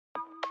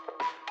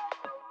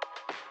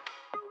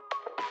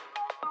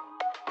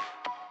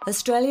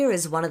Australia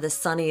is one of the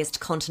sunniest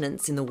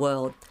continents in the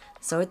world,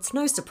 so it's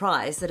no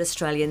surprise that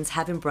Australians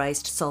have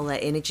embraced solar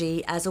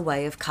energy as a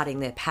way of cutting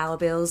their power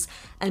bills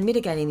and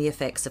mitigating the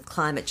effects of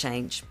climate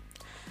change.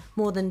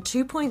 More than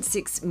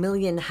 2.6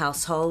 million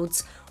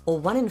households,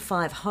 or 1 in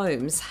 5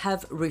 homes,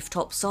 have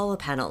rooftop solar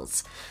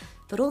panels.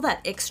 But all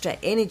that extra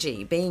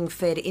energy being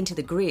fed into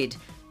the grid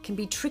can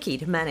be tricky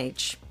to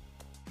manage.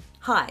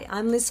 Hi,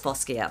 I'm Liz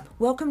Foskier.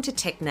 Welcome to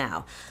Tech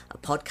Now, a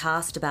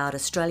podcast about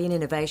Australian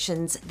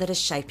innovations that are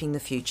shaping the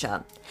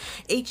future.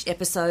 Each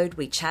episode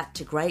we chat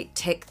to great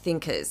tech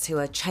thinkers who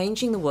are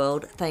changing the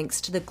world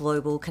thanks to the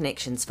Global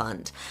Connections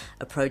Fund,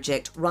 a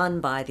project run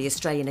by the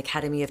Australian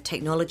Academy of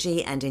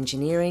Technology and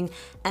Engineering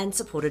and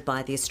supported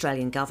by the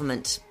Australian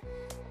Government.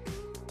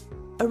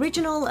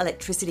 Original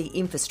electricity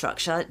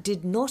infrastructure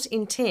did not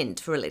intend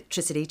for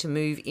electricity to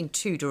move in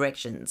two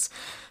directions.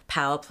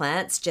 Power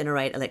plants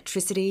generate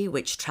electricity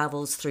which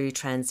travels through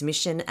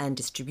transmission and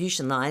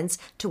distribution lines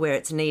to where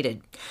it's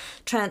needed.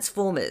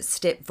 Transformers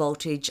step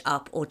voltage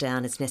up or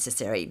down as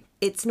necessary.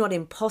 It's not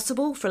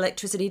impossible for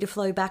electricity to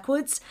flow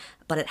backwards,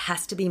 but it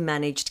has to be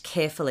managed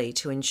carefully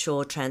to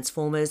ensure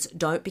transformers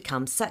don't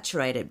become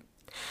saturated.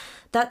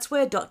 That's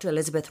where Dr.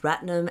 Elizabeth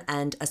Ratnam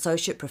and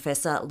Associate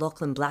Professor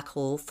Lachlan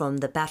Blackhall from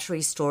the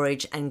Battery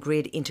Storage and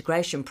Grid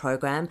Integration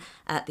Program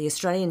at the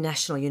Australian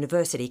National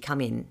University come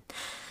in.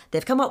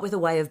 They've come up with a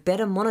way of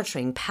better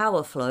monitoring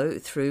power flow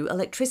through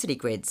electricity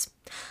grids.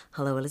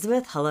 Hello,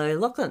 Elizabeth. Hello,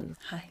 Lachlan.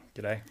 Hi.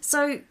 G'day.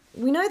 So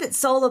we know that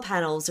solar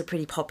panels are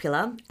pretty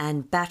popular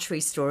and battery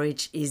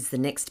storage is the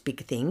next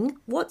big thing.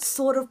 What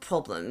sort of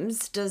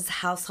problems does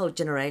household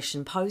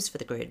generation pose for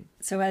the grid?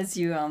 So as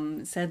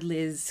you said,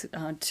 Liz,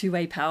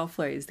 two-way power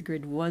flows, the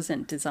grid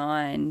wasn't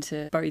designed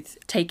to both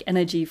take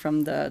energy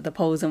from the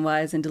poles and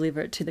wires and deliver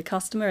it to the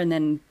customer and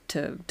then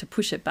to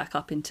push it back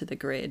up into the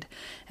grid.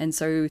 And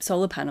so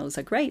solar panels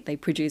are great. They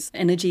produce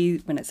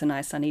energy when it's a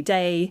nice sunny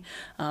day,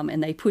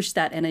 and they push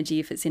that energy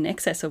if it's in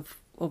excess of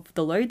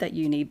the load that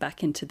you need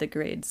back into the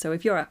grid. So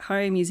if you're at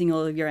home using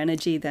all of your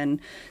energy,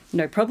 then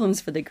no problems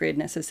for the grid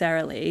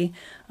necessarily.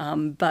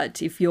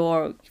 But if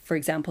you're, for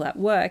example, at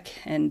work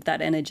and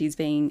that energy is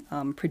being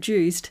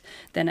produced,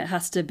 then it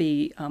has to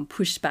be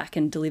pushed back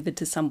and delivered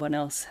to someone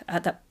else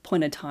at that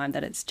point of time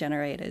that it's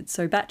generated.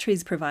 So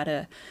batteries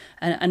provide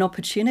an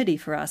opportunity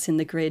for us in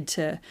the grid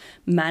to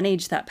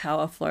manage that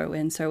power flow.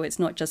 And so it's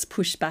not just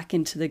pushed back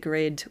into the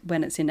grid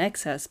when it's in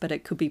excess, but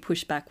it could be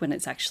pushed back when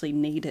it's actually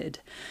needed.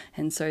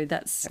 And so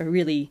that's a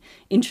really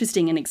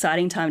interesting and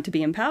exciting time to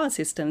be in power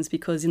systems,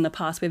 because in the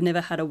past we've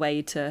never had a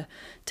way to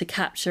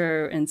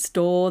capture and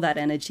store that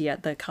energy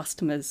at the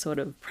customer's sort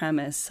of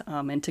premise,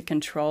 and to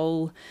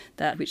control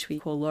that, which we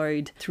call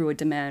load, through a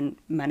demand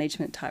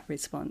management type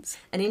response.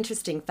 An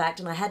interesting fact,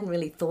 and I hadn't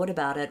really thought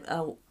about it,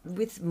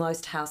 with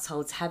most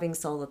households having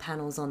solar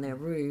panels on their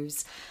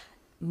roofs,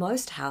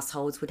 most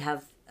households would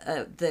have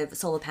the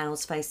solar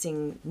panels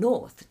facing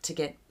north to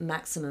get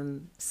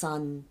maximum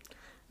sun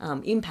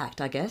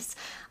impact, I guess,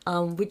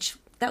 which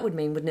that would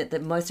mean, wouldn't it,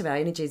 that most of our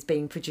energy is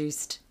being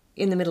produced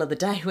in the middle of the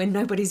day when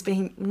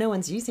no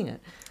one's using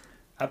it.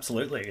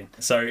 Absolutely.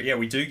 So yeah,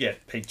 we do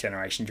get peak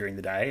generation during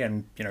the day,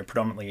 and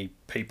predominantly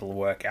people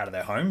work out of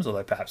their homes,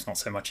 although perhaps not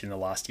so much in the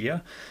last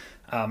year.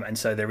 And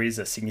so there is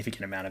a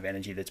significant amount of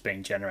energy that's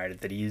being generated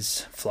that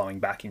is flowing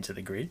back into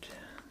the grid.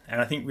 And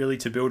I think really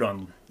to build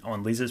on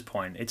Liz's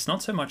point, it's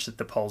not so much that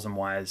the poles and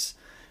wires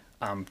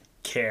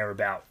care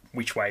about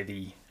which way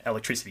the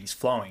electricity is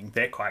flowing.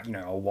 They're quite,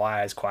 a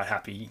wire is quite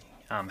happy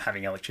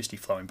having electricity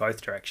flow in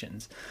both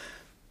directions.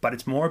 But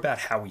it's more about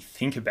how we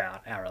think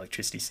about our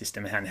electricity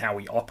system and how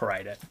we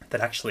operate it that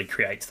actually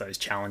creates those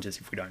challenges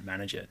if we don't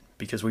manage it.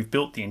 Because we've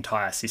built the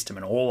entire system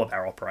and all of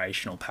our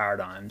operational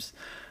paradigms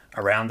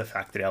around the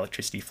fact that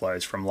electricity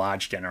flows from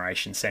large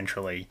generation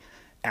centrally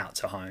out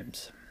to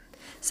homes.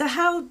 So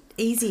how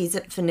easy is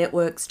it for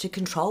networks to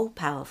control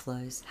power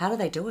flows? How do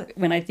they do it?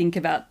 When I think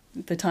about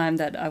the time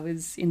that I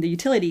was in the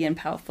utility and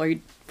power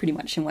flowed pretty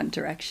much in one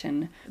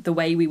direction, the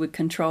way we would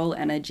control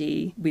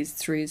energy was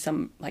through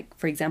some, like,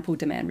 for example,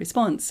 demand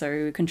response.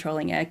 So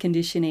controlling air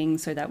conditioning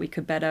so that we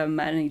could better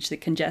manage the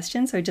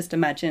congestion. So just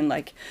imagine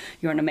like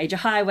you're on a major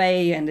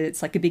highway and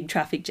it's like a big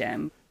traffic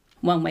jam.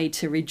 One way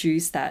to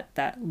reduce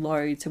that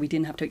load, so we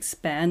didn't have to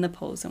expand the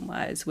poles and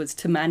wires, was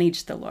to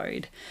manage the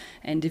load.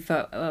 And if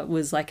it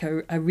was like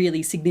a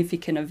really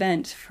significant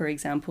event, for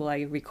example,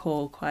 I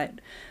recall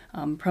quite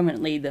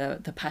prominently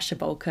the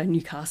Pasha-Bolka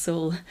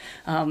Newcastle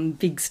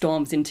big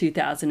storms in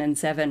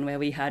 2007, where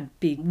we had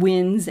big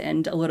winds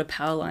and a lot of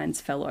power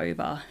lines fell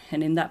over.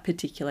 And in that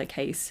particular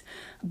case,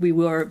 we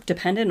were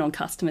dependent on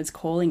customers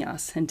calling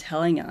us and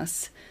telling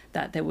us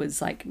that there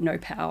was like no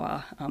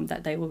power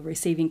that they were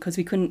receiving, because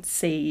we couldn't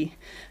see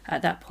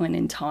at that point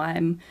in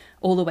time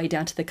all the way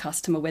down to the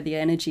customer where the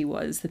energy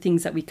was. The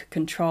things that we could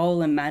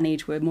control and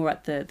manage were more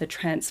at the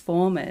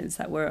transformers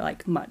that were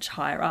like much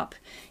higher up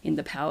in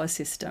the power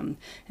system.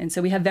 And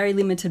so we have very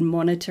limited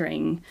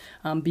monitoring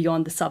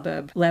beyond the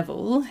suburb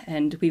level,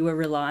 and we were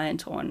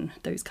reliant on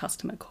those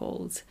customer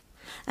calls.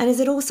 And is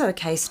it also a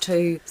case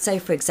to, say,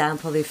 for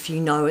example, if you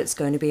know it's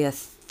going to be a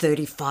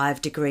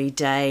 35-degree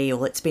day,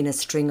 or it's been a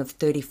string of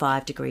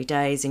 35-degree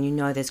days, and you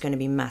know there's going to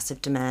be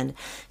massive demand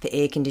for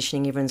air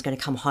conditioning. Everyone's going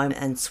to come home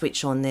and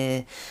switch on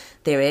their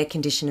air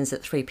conditioners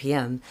at 3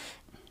 p.m.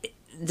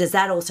 Does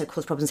that also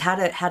cause problems? How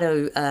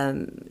do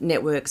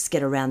networks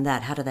get around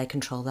that? How do they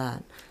control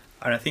that?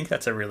 And I think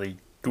that's a really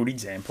good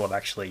example of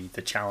actually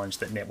the challenge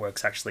that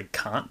networks actually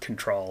can't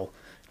control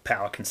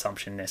power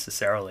consumption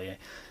necessarily.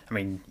 I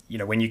mean, you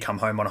know, when you come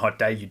home on a hot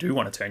day, you do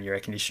want to turn your air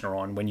conditioner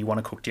on. When you want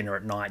to cook dinner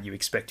at night, you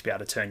expect to be able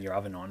to turn your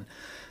oven on.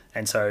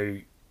 And so,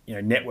 you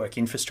know, network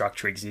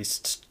infrastructure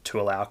exists to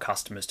allow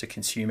customers to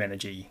consume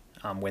energy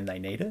when they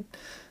need it.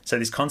 So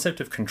this concept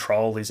of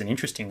control is an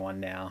interesting one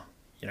now.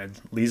 You know,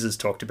 Liz has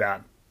talked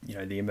about, you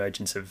know, the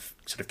emergence of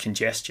sort of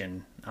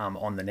congestion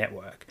on the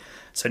network.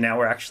 So now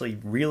we're actually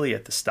really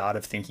at the start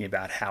of thinking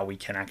about how we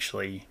can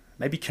actually,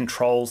 maybe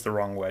control's the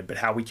wrong word, but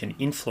how we can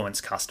influence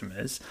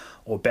customers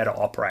or better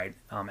operate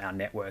our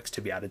networks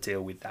to be able to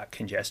deal with that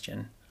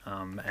congestion.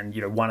 And,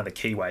 you know, one of the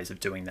key ways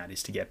of doing that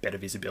is to get better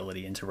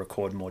visibility and to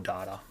record more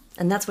data.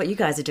 And that's what you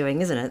guys are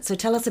doing, isn't it? So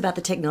tell us about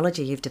the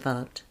technology you've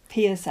developed.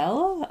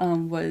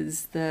 PSL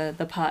was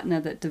the partner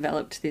that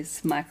developed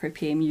this micro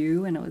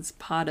PMU, and it was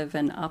part of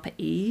an Upper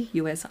E,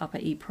 US Upper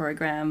E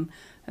program,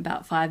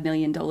 about $5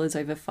 million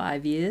over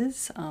 5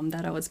 years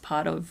that I was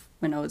part of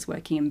when I was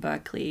working in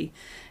Berkeley.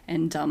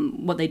 And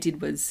what they did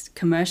was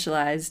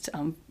commercialized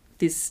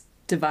this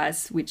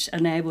device, which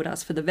enabled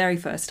us for the very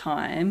first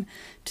time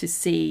to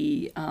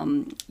see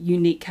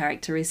unique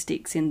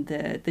characteristics in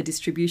the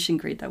distribution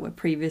grid that were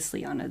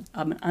previously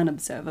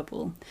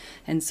unobservable.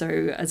 And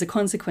so as a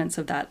consequence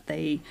of that,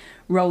 they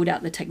rolled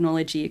out the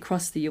technology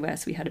across the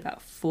US. We had about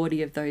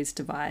 40 of those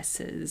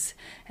devices.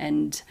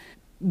 And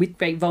with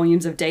great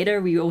volumes of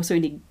data, we also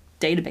need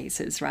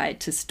databases, right,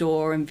 to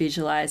store and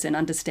visualize and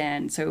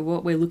understand. So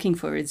what we're looking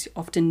for is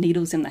often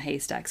needles in the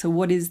haystack. So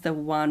what is the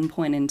one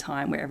point in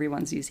time where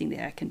everyone's using the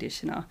air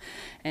conditioner?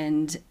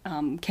 And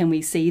can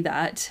we see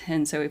that?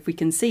 And so if we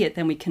can see it,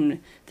 then we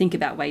can think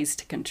about ways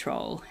to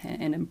control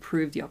and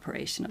improve the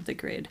operation of the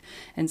grid.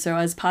 And so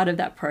as part of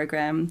that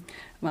program,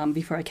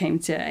 before I came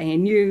to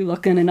ANU,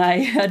 Lachlan and I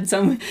had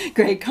some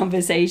great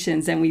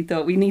conversations, and we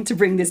thought we need to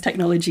bring this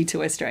technology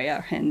to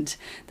Australia. And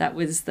that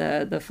was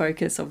the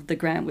focus of the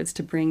grant, was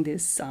to bring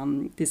this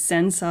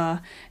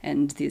sensor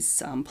and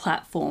this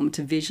platform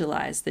to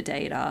visualize the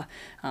data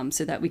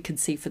so that we could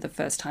see for the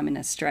first time in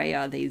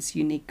Australia these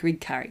unique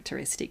grid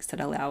characteristics that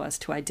allow us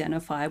to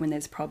identify when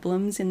there's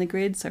problems in the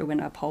grid. So when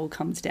a pole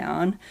comes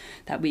down,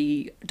 that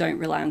we don't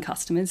rely on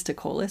customers to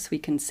call us, we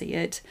can see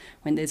it.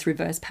 When there's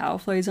reverse power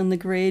flows on the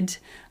grid,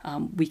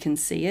 we can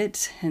see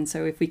it. And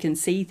so if we can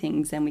see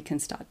things, then we can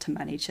start to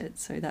manage it.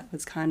 So that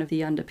was kind of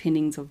the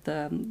underpinnings of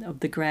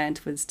the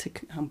grant, was to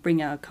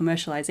bring our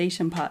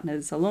commercialization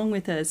partners along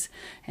with us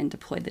and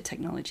deploy the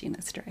technology in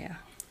Australia.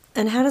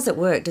 And how does it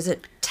work? Does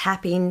it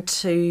tap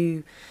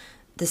into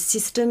the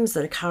systems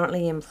that are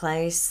currently in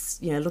place,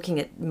 you know, looking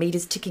at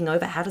meters ticking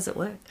over? How does it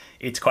work?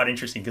 It's quite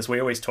interesting because we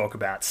always talk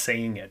about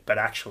seeing it, but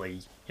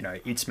actually, you know,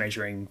 it's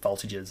measuring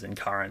voltages and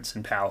currents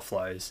and power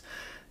flows.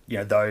 You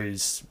know,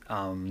 those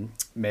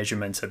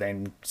measurements are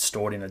then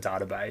stored in a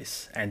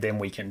database, and then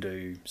we can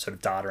do sort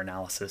of data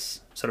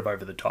analysis sort of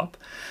over the top.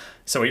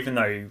 So even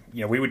though,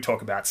 you know, we would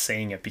talk about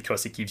seeing it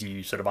because it gives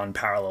you sort of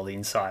unparalleled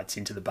insights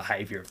into the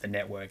behavior of the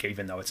network,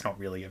 even though it's not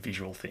really a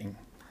visual thing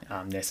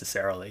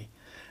necessarily.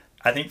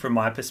 I think from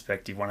my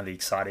perspective, one of the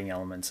exciting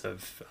elements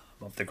of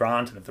the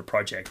grant and of the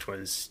project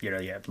was, you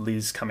know,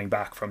 Liz coming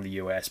back from the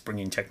US,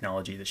 bringing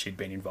technology that she'd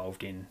been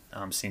involved in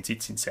since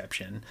its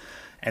inception,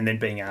 and then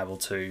being able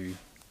to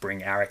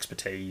bring our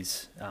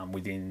expertise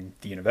within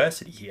the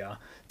university here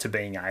to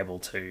being able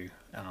to,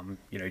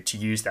 you know, to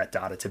use that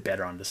data to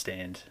better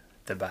understand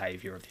the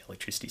behaviour of the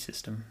electricity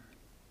system.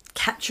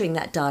 Capturing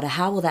that data,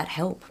 how will that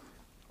help?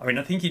 I mean,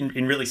 I think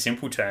in really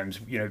simple terms,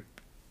 you know,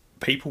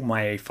 people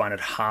may find it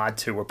hard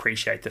to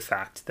appreciate the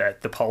fact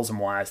that the poles and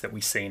wires that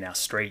we see in our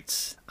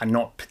streets are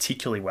not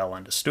particularly well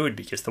understood,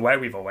 because the way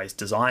we've always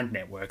designed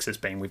networks has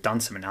been, we've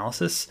done some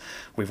analysis,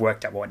 we've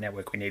worked out what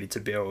network we needed to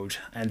build,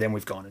 and then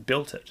we've gone and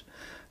built it.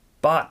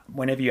 But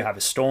whenever you have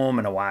a storm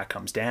and a wire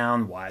comes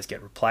down, wires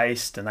get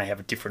replaced and they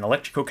have different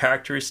electrical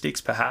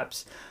characteristics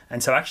perhaps.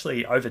 And so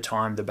actually over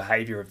time, the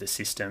behaviour of the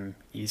system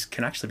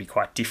can actually be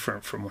quite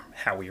different from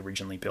how we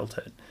originally built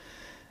it.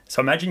 So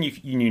imagine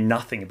you knew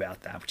nothing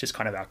about that, which is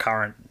kind of our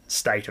current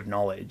state of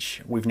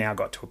knowledge. We've now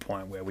got to a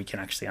point where we can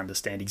actually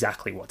understand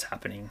exactly what's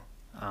happening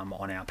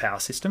on our power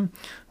system.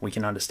 We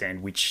can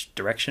understand which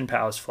direction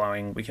power is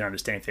flowing. We can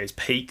understand if there's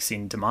peaks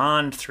in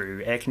demand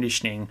through air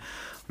conditioning,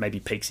 maybe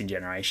peaks in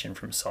generation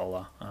from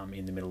solar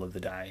in the middle of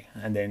the day.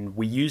 And then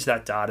we use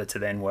that data to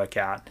then work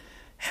out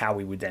how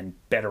we would then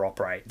better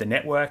operate the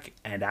network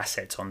and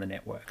assets on the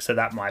network. So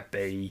that might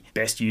be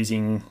best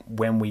using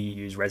when we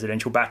use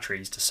residential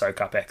batteries to soak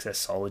up excess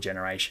solar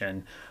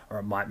generation, or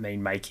it might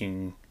mean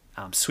making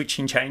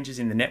switching changes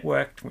in the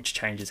network, which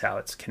changes how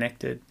it's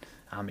connected.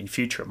 In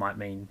future, it might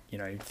mean, you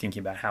know,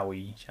 thinking about how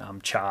we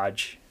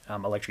charge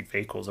electric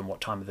vehicles and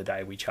what time of the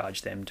day we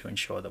charge them to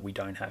ensure that we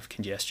don't have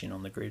congestion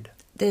on the grid.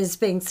 There's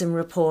been some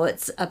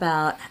reports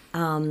about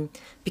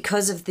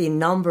because of the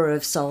number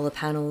of solar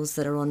panels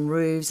that are on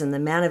roofs and the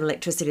amount of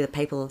electricity that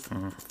people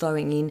are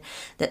throwing in,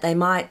 that they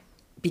might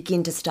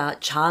begin to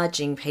start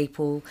charging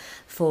people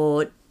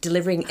for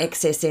delivering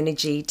excess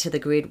energy to the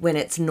grid when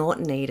it's not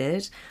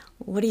needed.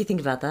 What do you think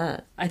about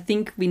that? I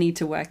think we need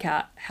to work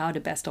out how to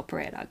best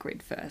operate our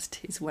grid first,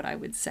 is what I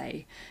would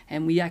say.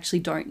 And we actually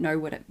don't know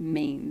what it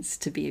means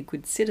to be a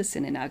good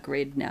citizen in our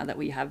grid now that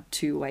we have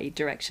two-way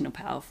directional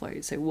power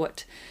flow. So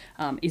what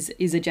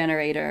is a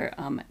generator,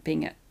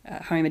 being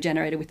a home, a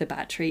generator with a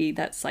battery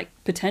that's like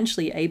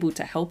potentially able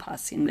to help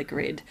us in the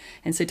grid.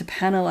 And so to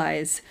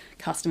penalize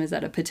customers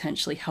that are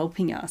potentially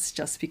helping us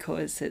just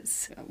because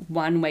it's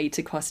one way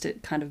to cost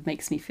it kind of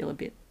makes me feel a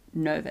bit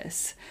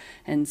nervous.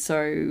 And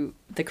so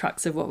the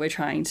crux of what we're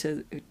trying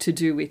to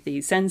do with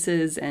these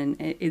sensors and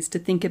is to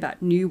think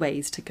about new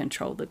ways to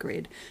control the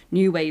grid,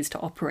 new ways to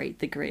operate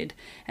the grid.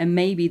 And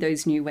maybe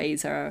those new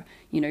ways are,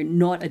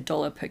 not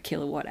 $1 per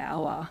kilowatt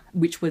hour,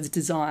 which was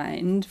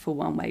designed for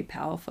one-way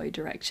power flow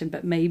direction,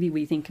 but maybe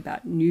we think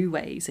about new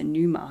ways and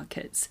new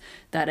markets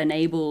that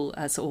enable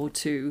us all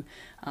to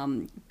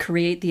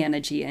create the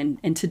energy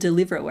and to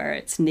deliver it where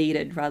it's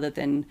needed, rather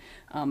than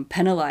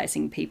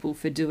penalizing people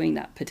for doing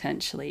that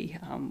potentially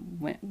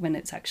when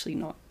it's actually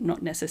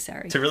not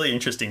necessary. It's a really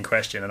interesting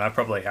question, and I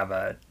probably have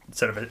a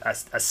sort of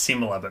a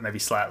similar but maybe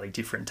slightly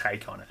different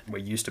take on it. We're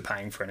used to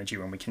paying for energy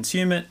when we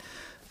consume it.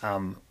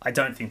 I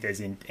don't think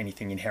there's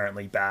anything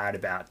inherently bad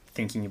about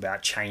thinking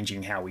about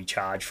changing how we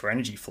charge for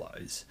energy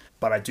flows,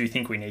 but I do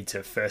think we need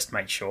to first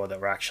make sure that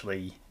we're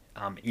actually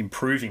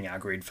improving our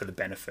grid for the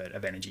benefit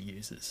of energy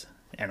users.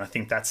 And I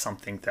think that's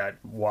something that,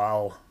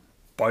 while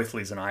both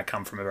Liz and I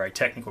come from a very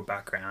technical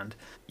background,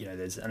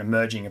 there's an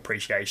emerging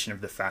appreciation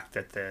of the fact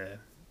that the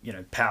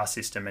power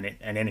system and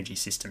energy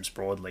systems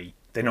broadly,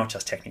 they're not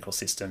just technical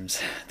systems.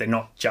 They're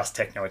not just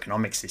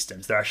techno-economic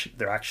systems.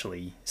 They're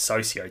actually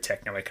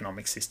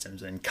socio-techno-economic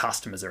systems, and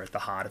customers are at the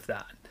heart of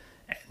that.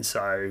 And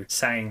so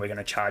saying we're going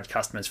to charge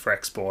customers for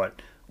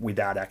export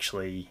without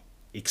actually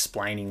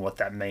explaining what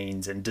that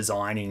means and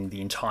designing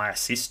the entire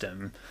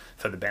system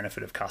for the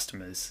benefit of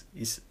customers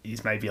is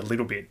maybe a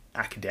little bit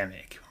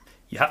academic.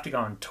 You have to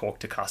go and talk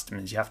to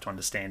customers. You have to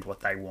understand what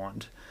they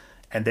want.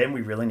 And then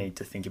we really need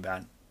to think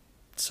about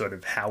sort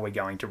of how we're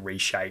going to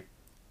reshape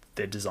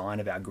the design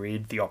of our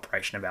grid, the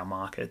operation of our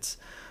markets,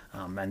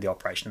 and the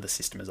operation of the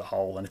system as a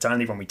whole. And it's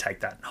only when we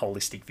take that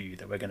holistic view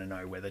that we're going to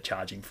know whether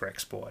charging for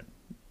export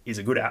is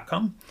a good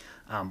outcome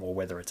or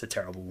whether it's a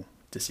terrible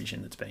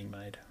decision that's being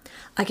made.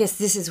 I guess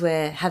this is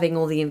where having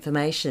all the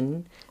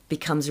information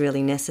becomes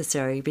really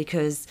necessary,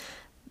 because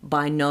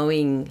by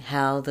knowing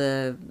how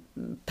the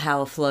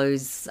power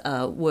flows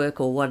work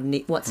or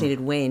what's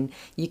needed when,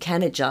 you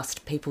can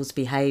adjust people's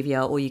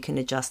behaviour, or you can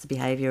adjust the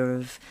behaviour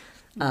of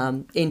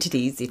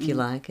entities, if you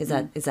like. Is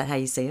that how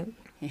you see it?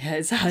 Yeah,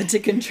 it's hard to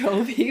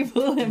control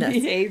people and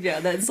behaviour.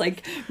 That's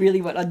like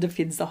really what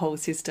underpins the whole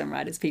system,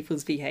 right? Is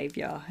people's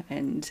behaviour,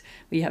 and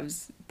we have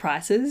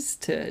prices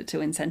to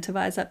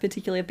incentivise that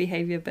particular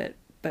behaviour. But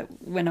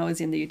when I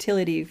was in the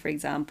utility, for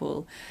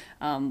example,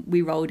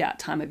 we rolled out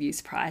time of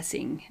use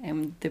pricing,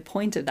 and the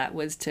point of that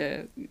was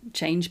to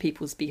change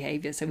people's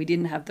behaviour. So we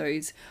didn't have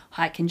those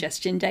high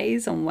congestion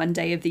days on one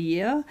day of the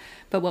year,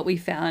 but what we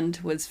found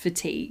was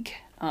fatigue.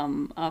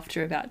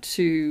 After about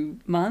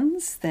 2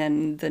 months,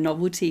 then the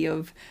novelty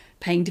of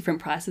paying different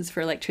prices for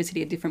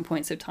electricity at different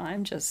points of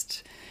time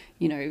just,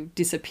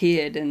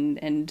 disappeared,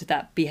 and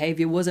that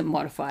behaviour wasn't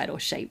modified or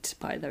shaped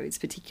by those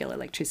particular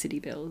electricity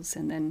bills.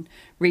 And then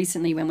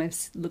recently, when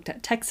we've looked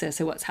at Texas,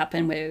 so what's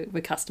happened where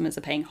customers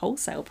are paying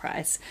wholesale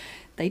price,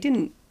 they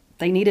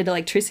needed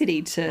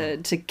electricity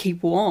to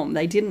keep warm.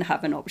 They didn't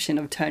have an option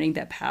of turning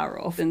their power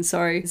off. And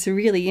so it's a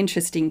really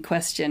interesting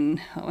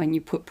question when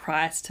you put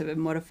price to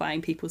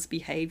modifying people's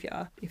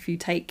behaviour. If you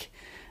take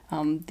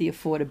the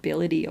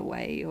affordability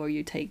away, or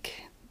you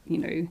take,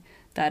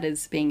 that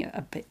as being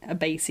a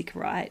basic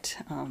right,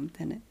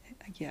 then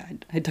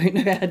I don't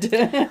know how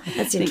to...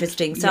 That's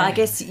interesting. So I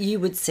guess you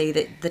would see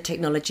that the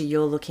technology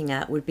you're looking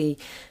at would be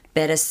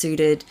better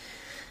suited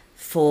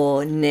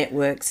for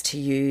networks to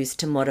use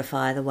to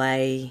modify the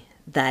way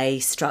they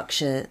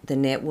structure the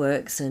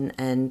networks and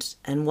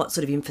what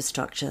sort of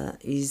infrastructure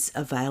is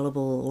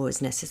available or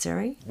is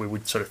necessary. We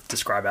would sort of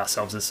describe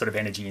ourselves as sort of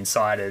energy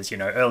insiders,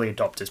 early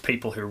adopters,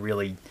 people who are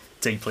really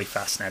deeply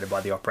fascinated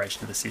by the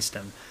operation of the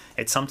system.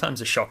 It's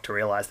sometimes a shock to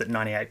realise that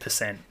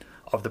 98%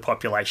 of the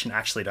population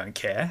actually don't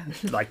care.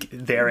 Like,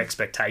 their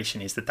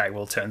expectation is that they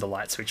will turn the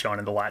light switch on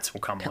and the lights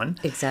will come on.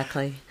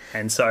 Exactly.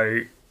 And so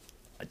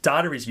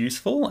data is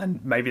useful,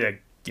 and maybe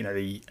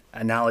the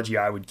analogy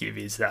I would give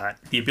is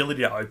that the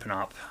ability to open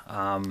up,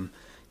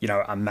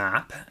 a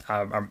map,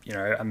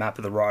 a map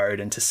of the road,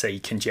 and to see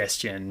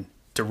congestion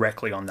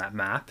directly on that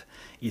map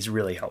is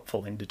really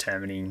helpful in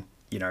determining,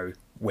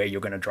 where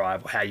you're going to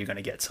drive or how you're going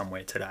to get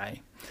somewhere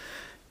today.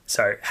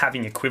 So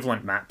having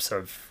equivalent maps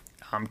of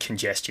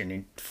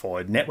congestion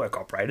for network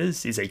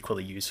operators is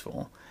equally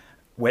useful.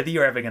 whether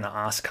you're ever going to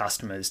ask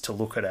customers to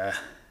look at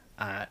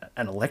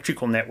an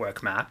electrical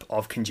network map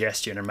of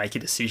congestion and make a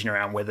decision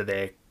around whether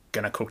they're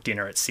going to cook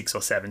dinner at 6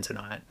 or 7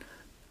 tonight,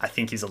 I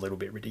think is a little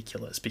bit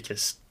ridiculous,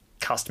 because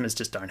customers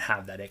just don't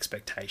have that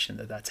expectation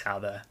that that's how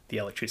the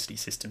electricity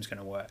system's going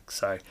to work.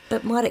 So,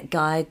 but might it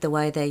guide the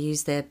way they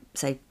use their,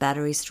 say,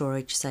 battery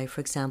storage, say,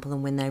 for example,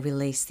 and when they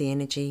release the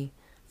energy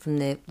from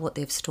what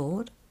they've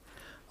stored?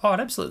 Oh, it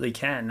absolutely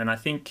can. And I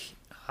think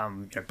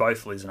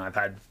both Liz and I have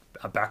had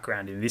a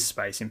background in this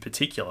space in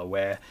particular,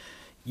 where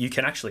you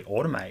can actually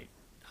automate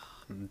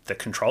the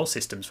control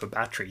systems for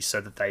batteries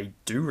so that they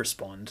do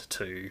respond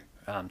to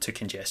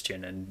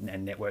congestion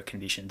and network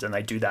conditions, and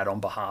they do that on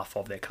behalf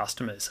of their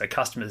customers. So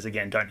customers,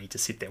 again, don't need to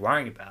sit there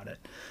worrying about it.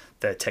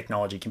 The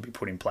technology can be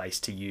put in place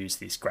to use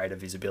this greater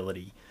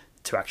visibility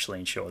to actually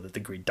ensure that the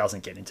grid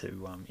doesn't get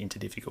into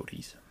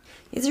difficulties.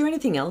 Is there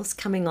anything else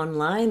coming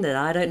online that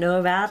I don't know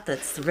about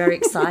that's very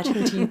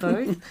exciting to you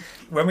both?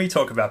 When we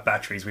talk about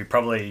batteries,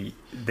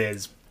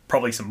 there's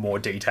probably some more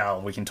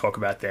detail we can talk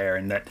about there,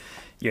 and that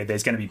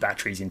there's going to be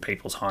batteries in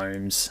people's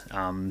homes.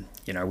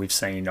 We've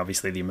seen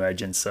obviously the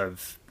emergence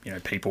of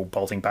people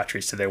bolting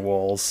batteries to their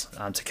walls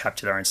to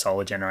capture their own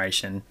solar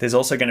generation. There's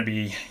also going to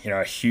be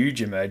a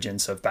huge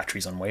emergence of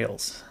batteries on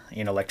wheels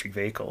in electric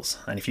vehicles.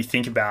 And if you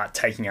think about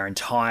taking our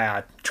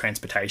entire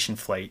transportation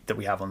fleet that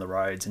we have on the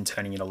roads and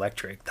turning it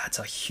electric, that's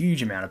a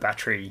huge amount of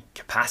battery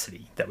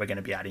capacity that we're going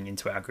to be adding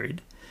into our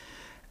grid.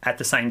 At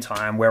the same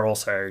time, we're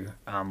also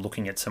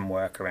looking at some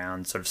work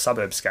around sort of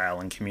suburb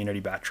scale and community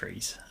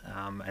batteries.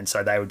 And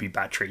so they would be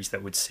batteries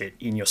that would sit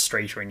in your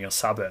street or in your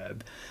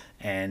suburb.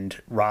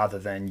 And rather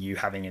than you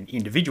having an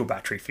individual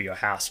battery for your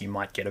house, you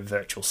might get a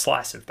virtual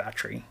slice of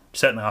battery.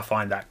 Certainly I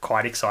find that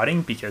quite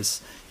exciting,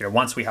 because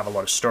once we have a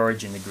lot of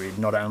storage in the grid,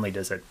 not only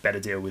does it better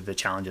deal with the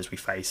challenges we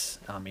face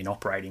in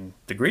operating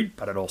the grid,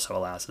 but it also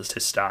allows us to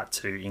start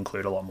to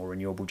include a lot more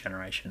renewable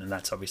generation. And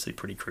that's obviously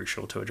pretty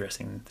crucial to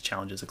addressing the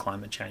challenges of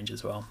climate change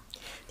as well.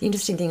 The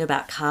interesting thing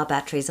about car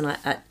batteries, and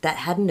that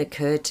hadn't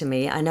occurred to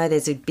me, I know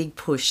there's a big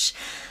push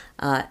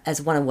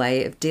as one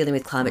way of dealing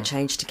with climate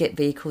change to get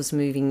vehicles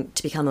moving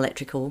to become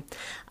electrical.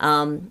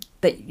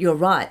 But you're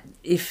right,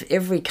 if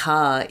every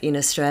car in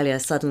Australia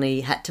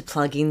suddenly had to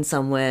plug in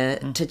somewhere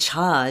to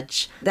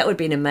charge, that would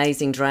be an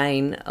amazing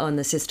drain on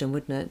the system,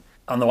 wouldn't it?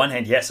 On the one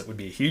hand, yes, it would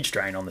be a huge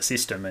drain on the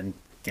system, and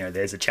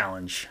there's a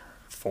challenge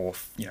for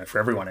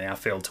everyone in our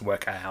field to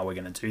work out how we're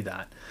going to do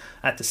that.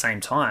 At the same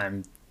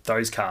time,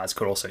 those cars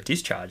could also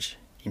discharge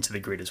into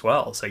the grid as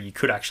well. So you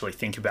could actually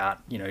think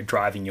about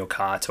driving your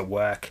car to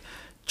work,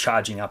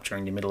 charging up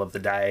during the middle of the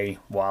day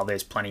while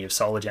there's plenty of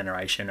solar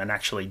generation, and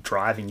actually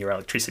driving your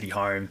electricity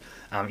home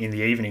in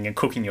the evening and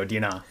cooking your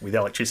dinner with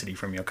electricity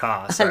from your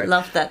car. So I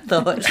love that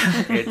thought.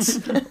 It's,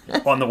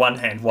 on the one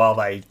hand, while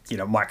they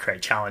might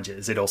create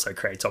challenges, it also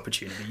creates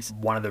opportunities.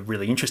 One of the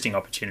really interesting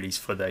opportunities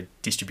for the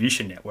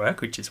distribution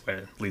network, which is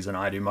where Liz and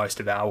I do most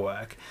of our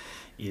work,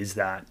 is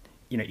that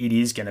it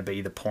is going to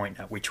be the point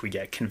at which we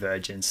get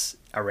convergence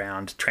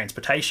around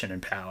transportation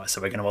and power. So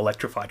we're going to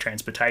electrify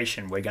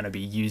transportation. We're going to be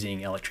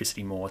using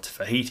electricity more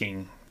for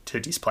heating to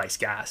displace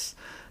gas.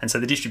 And so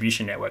the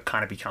distribution network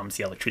kind of becomes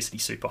the electricity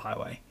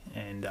superhighway.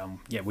 And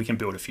we can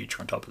build a future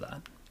on top of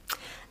that.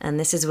 And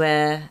this is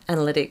where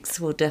analytics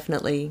will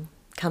definitely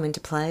come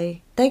into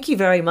play. Thank you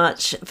very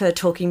much for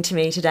talking to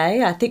me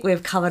today. I think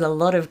we've covered a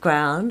lot of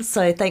ground.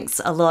 So thanks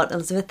a lot,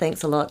 Elizabeth.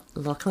 Thanks a lot,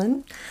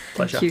 Lachlan.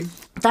 Pleasure. Thank you.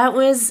 That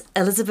was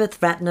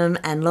Elizabeth Ratnam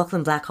and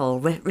Lachlan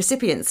Blackhall,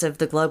 recipients of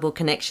the Global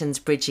Connections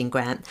Bridging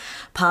Grant,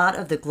 part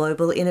of the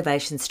Global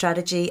Innovation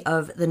Strategy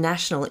of the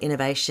National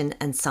Innovation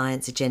and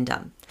Science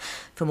Agenda.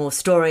 For more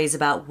stories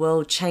about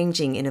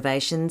world-changing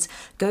innovations,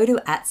 go to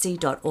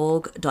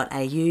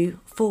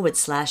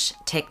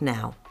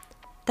atsi.org.au/technow.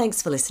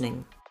 Thanks for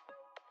listening.